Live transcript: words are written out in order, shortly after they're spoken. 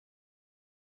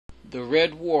The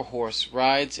Red Warhorse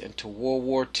rides into World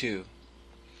War II.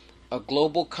 A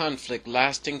global conflict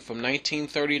lasting from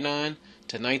 1939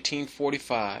 to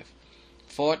 1945,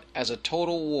 fought as a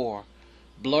total war,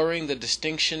 blurring the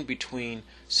distinction between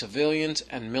civilians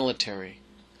and military.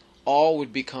 All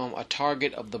would become a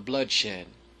target of the bloodshed.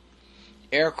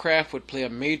 Aircraft would play a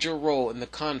major role in the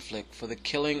conflict for the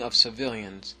killing of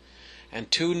civilians,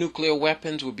 and 2 nuclear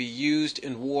weapons would be used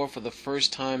in war for the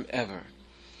first time ever.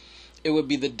 It would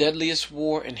be the deadliest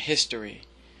war in history,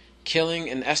 killing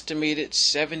an estimated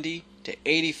 70 to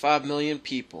 85 million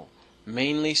people,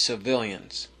 mainly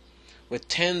civilians, with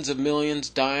tens of millions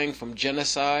dying from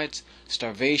genocides,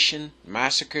 starvation,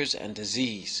 massacres, and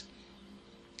disease.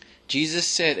 Jesus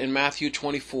said in Matthew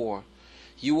 24,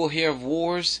 "You will hear of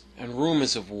wars and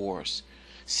rumors of wars.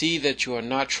 See that you are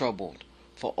not troubled,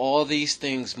 for all these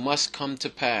things must come to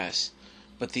pass,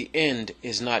 but the end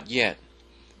is not yet.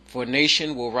 For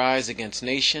nation will rise against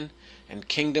nation, and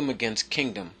kingdom against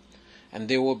kingdom, and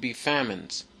there will be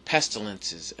famines,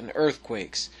 pestilences, and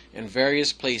earthquakes in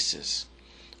various places.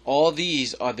 All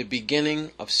these are the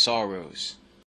beginning of sorrows."